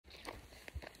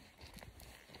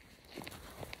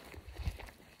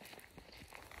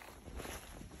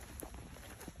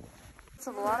It's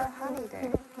a lot of honey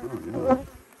there. Oh,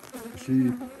 yeah.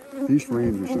 See, these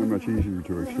frames are so much easier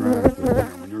to extract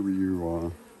whenever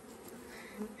you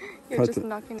You're just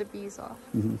knocking the bees off.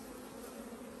 Mm-hmm.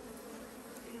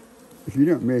 If you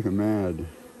don't make them mad,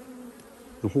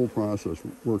 the whole process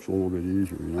works a little bit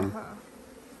easier, you know?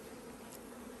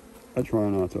 I try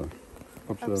not to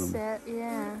upset them.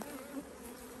 Yeah.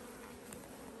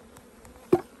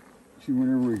 See,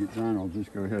 whenever we get done, I'll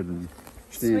just go ahead and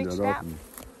stand Switch that up. And...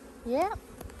 Yeah.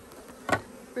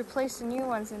 Replace the new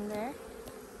ones in there.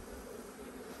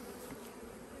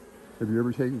 Have you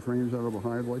ever taken frames out of a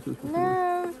hive like this before?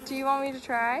 No. Do you want me to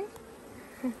try?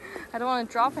 I don't want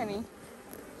to drop any.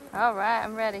 All right,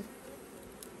 I'm ready.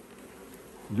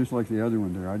 Just like the other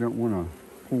one there, I don't want to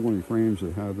pull any frames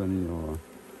that have any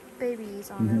babies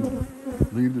on them.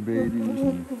 Leave the babies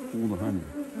and pull the honey.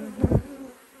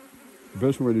 The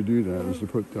best way to do that is to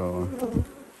put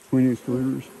queen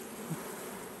excluders.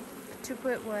 To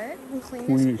put what?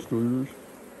 Queen excluders.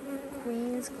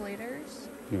 Queen's glitters?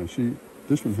 Yeah, see,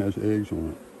 this one has eggs on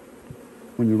it.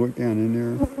 When you look down in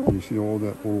there, you see all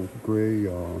that little gray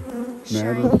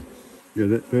matter.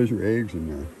 Yeah, those are eggs in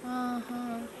there.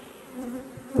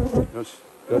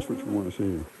 That's what you want to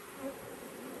see.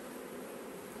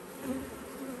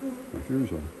 Now,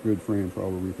 here's a good frame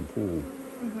probably we can pull.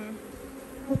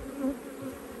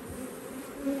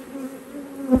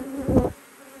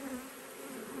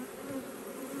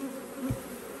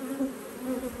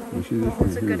 You see this one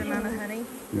It's a good amount of honey.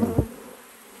 Yeah.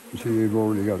 You see they've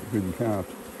already got it good and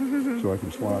capped, so I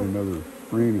can slide another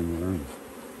frame in there. And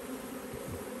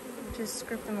just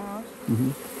script them off.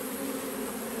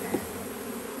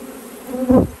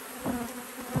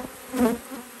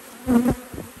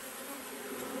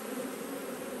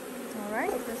 All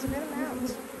right, that's a good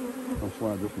amount. I'll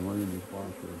slide this one right in this box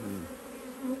right here.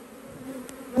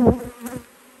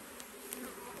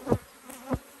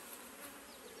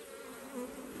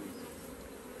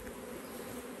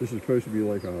 This is supposed to be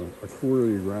like a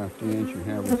choreographed dance you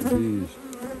have with the bees.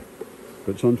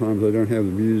 But sometimes I don't have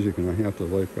the music and I have to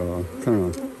like kind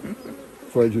of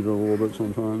fudge it a little bit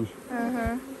sometimes.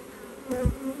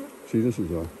 See, this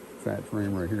is a fat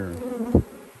frame right here.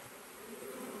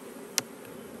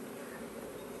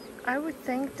 I would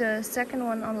think the second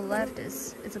one on the left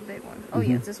is a big one. Oh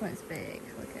yeah, this one is big.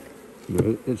 Look at it.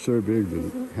 Yeah, it's so big that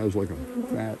it has like a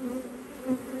fat,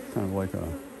 kind of like a...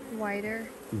 Wider.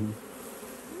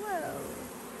 Whoa.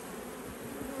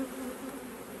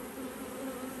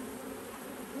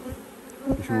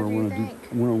 That's what I want to do.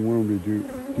 What I want to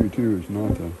do too is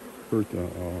not to hurt the.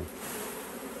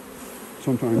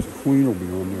 Sometimes the queen will be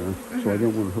on there, so I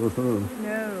don't want to hurt her.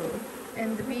 No,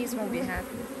 and the bees won't be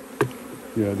happy.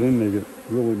 Yeah, then they get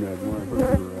really mad when I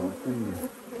hurt her queen.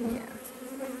 Yeah.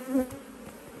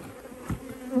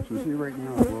 So see, right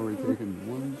now I've already taken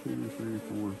 1, 2, 3,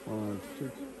 4, 5,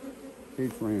 6,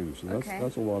 8 frames. So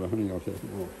that's a lot of honey I've taken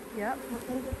off. Yep.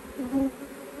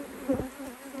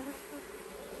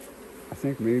 I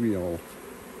think maybe I'll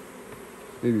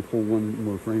pull one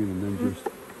more frame and then just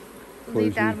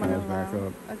leave that one back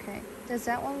up. Okay. Does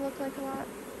that one look like a lot?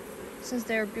 Since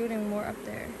they're building more up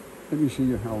there. Let me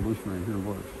see how this frame here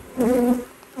works.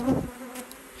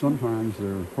 Sometimes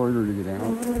they're harder to get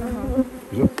out.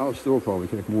 I'll still probably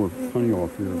take more honey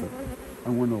off here, but I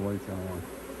wonder like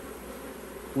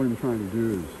what I'm trying to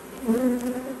do is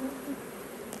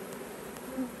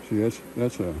see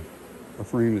that's a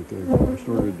frame that they've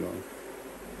started.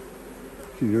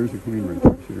 See, there's the queen right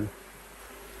there. See her?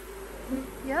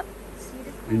 Yep. See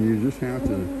the queen. And you just have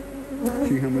to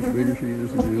see how much bigger she is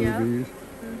than the other bees.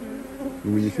 And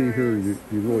when you see her, you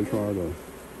really try to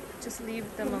just leave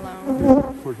them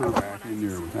alone. Put her back in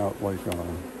there without like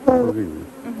hurting her.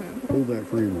 Hold that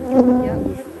frame right there. Hold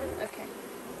this frame. Okay.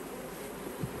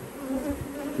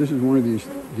 This is one of these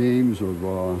games of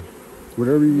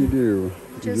whatever you do.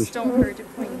 Just don't hurt the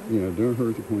queen. Yeah, don't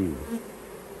hurt the queen.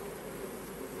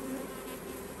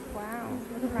 Wow,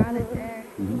 look crowded there.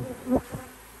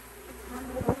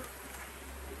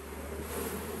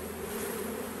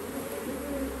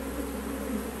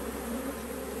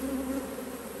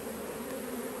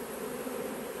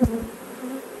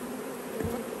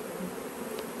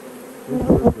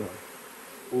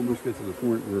 Almost get to the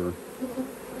point where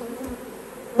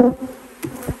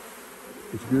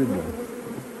it's good now.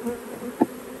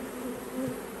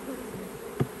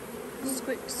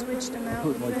 Switch them out.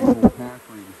 Put like a little pack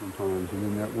ring sometimes, and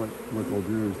then what they'll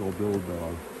do is they'll build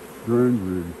drone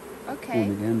brood on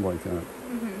the end like that.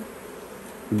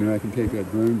 And then I can take that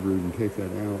drone brood and take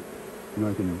that out, and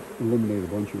I can eliminate a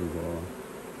bunch of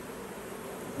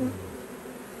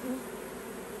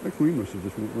that queen must have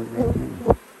just went right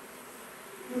down.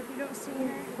 You don't see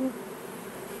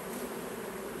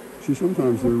See,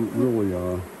 sometimes they're really,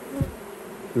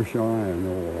 they're shy and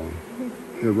they'll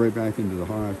go right back into the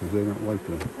hive because they don't like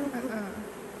to,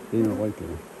 they don't like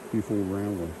to be fooled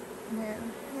around with. Yeah.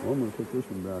 Well, I'm going to put this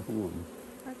one back on.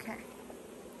 Okay.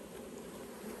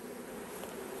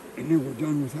 And then we're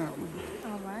done with that one.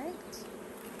 All right.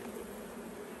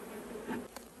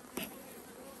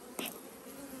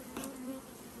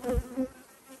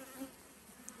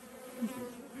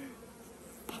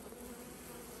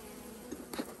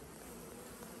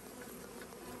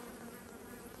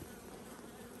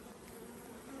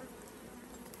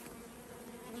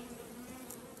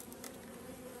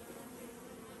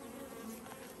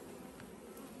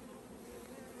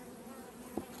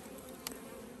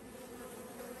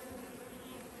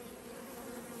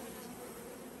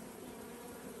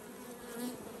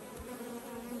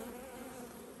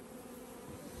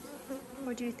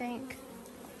 What do you think?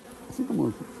 I think I'm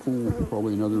going to pull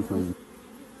probably another thing.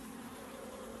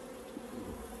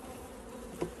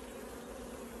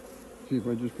 See, if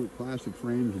I just put plastic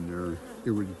frames in there,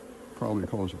 it would probably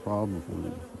cause a problem for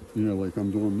them. You know, like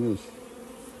I'm doing this,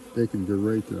 they can go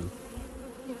right to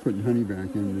putting honey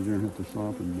back in. They don't have to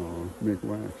stop and make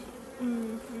wax.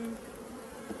 Mm-hmm.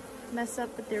 Mess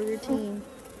up with their routine.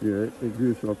 Yeah, it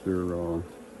goofs up their...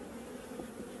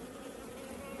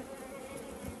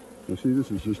 You see, this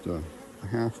is just a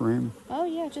half frame. Oh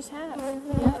yeah, just half.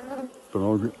 Yep. But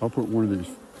I'll put one of these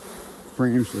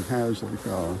frames that has like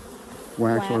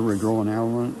wax already growing out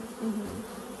on it.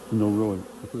 And they'll really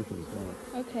appreciate that.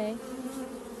 Okay.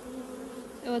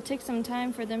 It will take some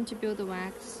time for them to build the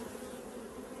wax.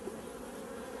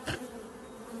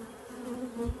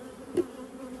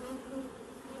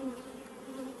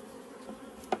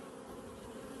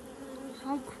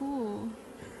 How cool.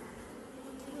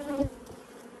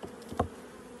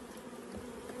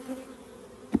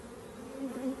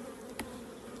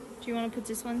 Do you want to put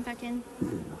this one back in? Yeah.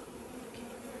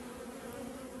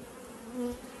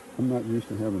 I'm not used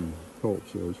to having pulp,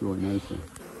 so it's really nice to...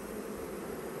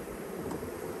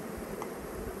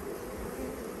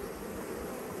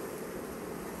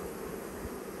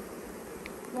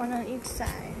 One on each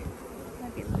side.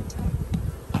 Might be a little tight.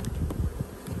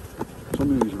 Some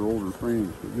of these are older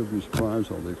frames, but you'll be surprised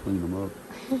how they clean them up.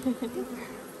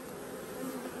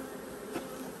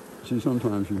 See,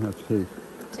 sometimes you have to take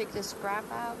the scrap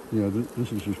out? Yeah,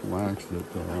 this is just wax that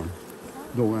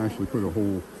they'll actually put a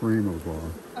whole frame of...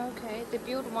 Okay, they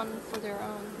build one for their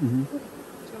own. Mm-hmm. Do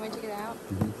you want me to take it out?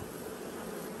 Mm-hmm.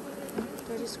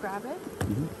 Do I just grab it?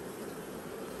 Mm-hmm.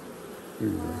 There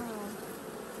you Wow. go.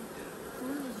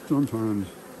 Sometimes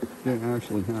they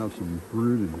actually have some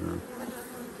brood in there.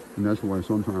 And that's why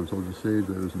sometimes I'll just save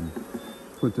those and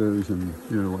put those in,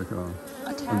 you know, like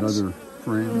another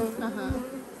frame. Uh-huh.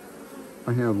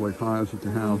 I have like hives at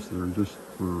the house that are just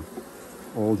for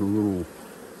all the little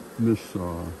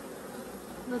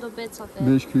little bits of it.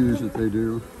 miscues that they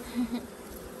do.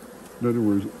 In other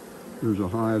words, there's a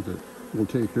hive that will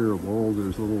take care of all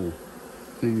those little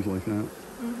things like that.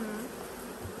 Mm-hmm.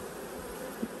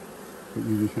 But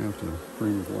you just have to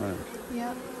frame with wax.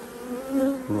 Yep.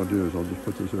 What I'll do is I'll just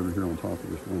put this over here on top of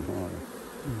this one hive.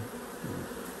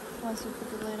 Once you put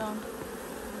the lid on.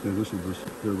 Yeah, this will just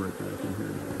go right back in here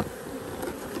now.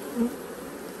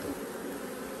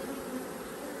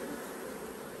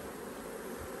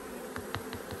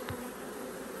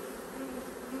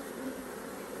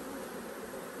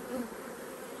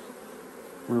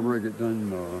 Whenever I get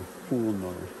done pulling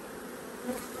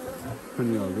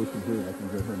honey out of this one here, I can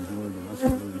go ahead and blow the rest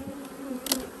of it.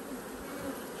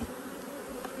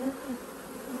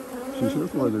 See, so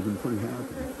far they've been pretty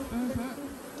happy.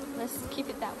 Mm-hmm. Let's keep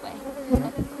it that way.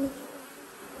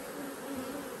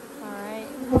 Alright,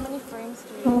 how many frames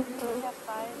do we have?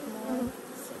 5 more?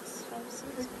 6, 5,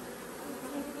 6.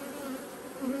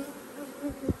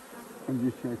 I'm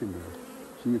just checking to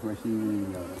see if I see any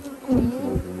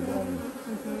holes in the bottom.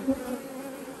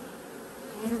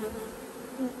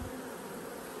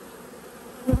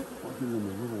 I'll give them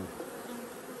a little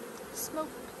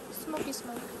smoky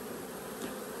smoke.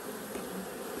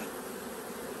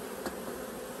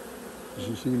 Does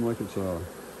it seem like it's a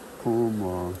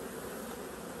calm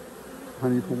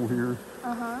honey pool here?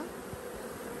 Uh-huh.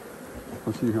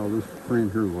 Let's see how this frame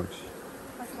here looks.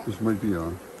 Okay. This might be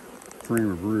a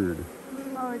frame of brood.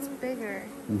 Oh, it's bigger.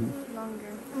 Mm-hmm.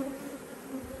 Longer.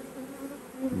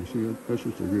 You see it? That's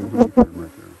just a good honey frame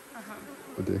right there. Uh-huh.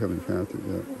 But they haven't capped it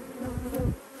yet.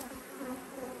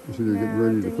 You see they're getting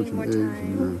ready to put some eggs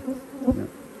in there. Yeah.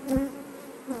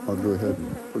 I'll go ahead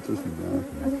and put this one down.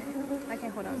 Okay. I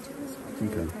can hold on to this one.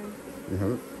 Okay. You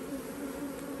have it?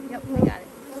 Yep, we got it.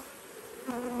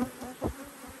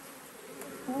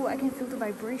 can feel the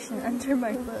vibration under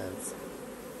my clothes.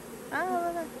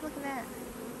 Oh, look at that.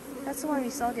 That's the one we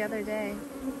saw the other day.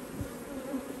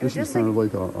 This is kind of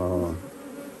like a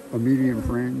medium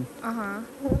frame. Uh-huh.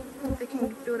 They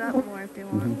can build up more if they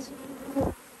want.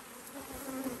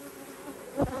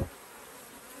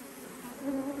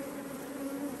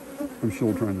 I'm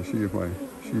still trying to see if I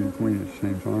see the queen at the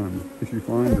same time. If you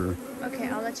find her... Okay,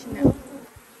 I'll let you know.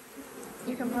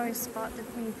 You can probably spot the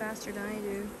queen faster than I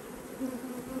do.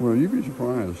 Well, you'd be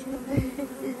surprised.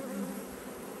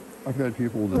 I've had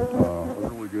people that are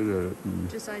really good at it. And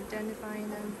just identifying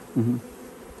them.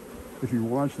 If you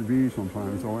watch the bees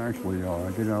sometimes, they'll actually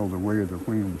get out of the way of the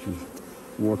queen when she's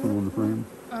walking on the frame.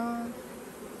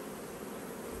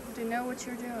 They know what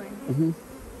you're doing.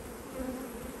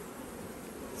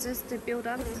 It's just to build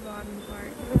up the bottom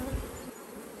part.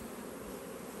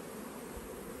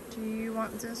 Do you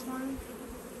want this one?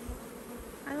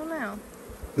 I don't know.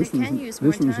 This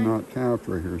one's not capped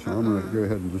right here, so I'm going to go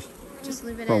ahead and just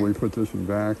leave it probably put this one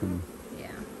back, and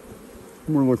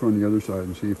I'm going to look on the other side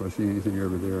and see if I see anything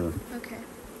over there. Okay.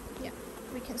 Yeah,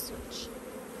 we can switch.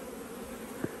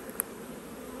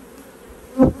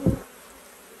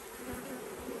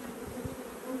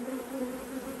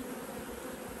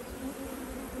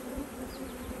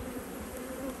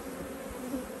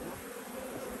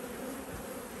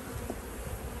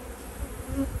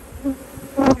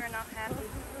 You're not happy.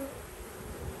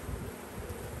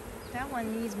 That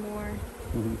one needs more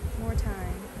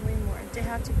time, way more. They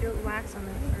have to build wax on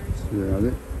it first.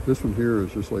 Yeah, this one here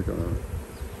is just like a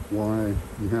why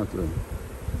you have to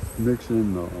mix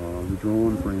in the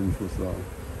drawn frames with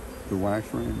the wax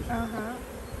frames.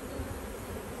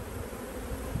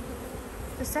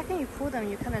 The second you pull them,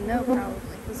 you kind of know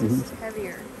probably because it's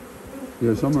heavier.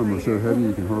 Yeah, some of them are so heavy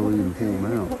you can hardly even pull them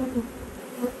out.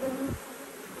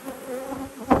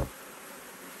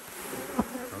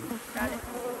 Got it.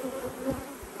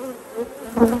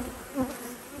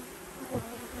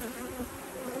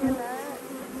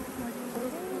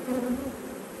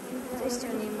 They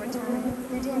still need more time.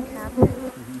 They didn't cap it.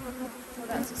 Well,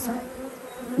 that's a side.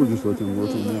 We'll just let them work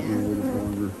on that one a little bit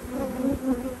longer.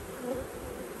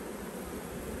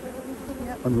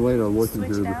 I'm glad I looked in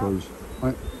here because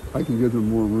I can give them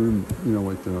more room, you know,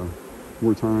 like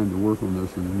more time to work on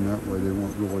this, and that way they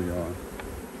won't really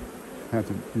have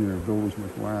to, you know, build as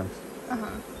much wax.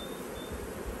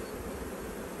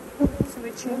 So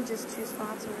we changed this 2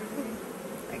 spots over here.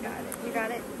 I got it. You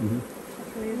got it? I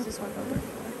can move this one over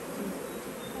more.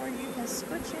 Or you can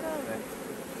switch it over.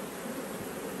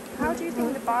 How do you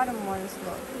think the bottom ones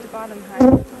look? The bottom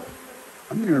height?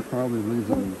 I'm going to probably leave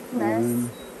them alone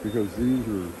because these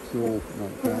are still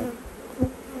not capped.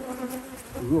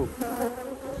 Look,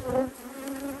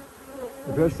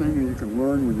 the best thing that you can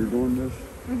learn when you're doing this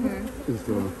is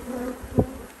to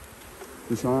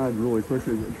decide really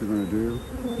quickly what you're going to do.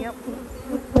 Yep.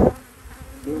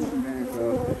 Build them back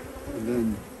up, and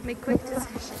then make quick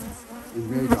decisions. And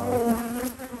make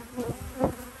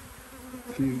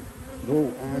see,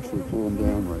 they'll actually pull them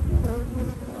down right now.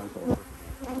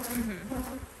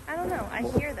 I don't know. I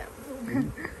hear them.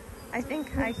 I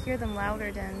think I hear them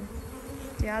louder than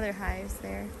the other hives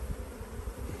there.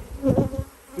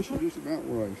 This is just about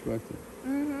what I expected.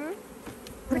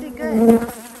 Pretty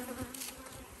good.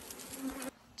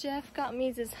 Jeff got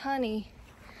me this honey.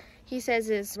 He says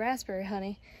it's raspberry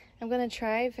honey. I'm gonna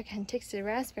try if I can taste the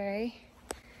raspberry.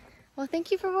 Well,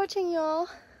 thank you for watching, y'all.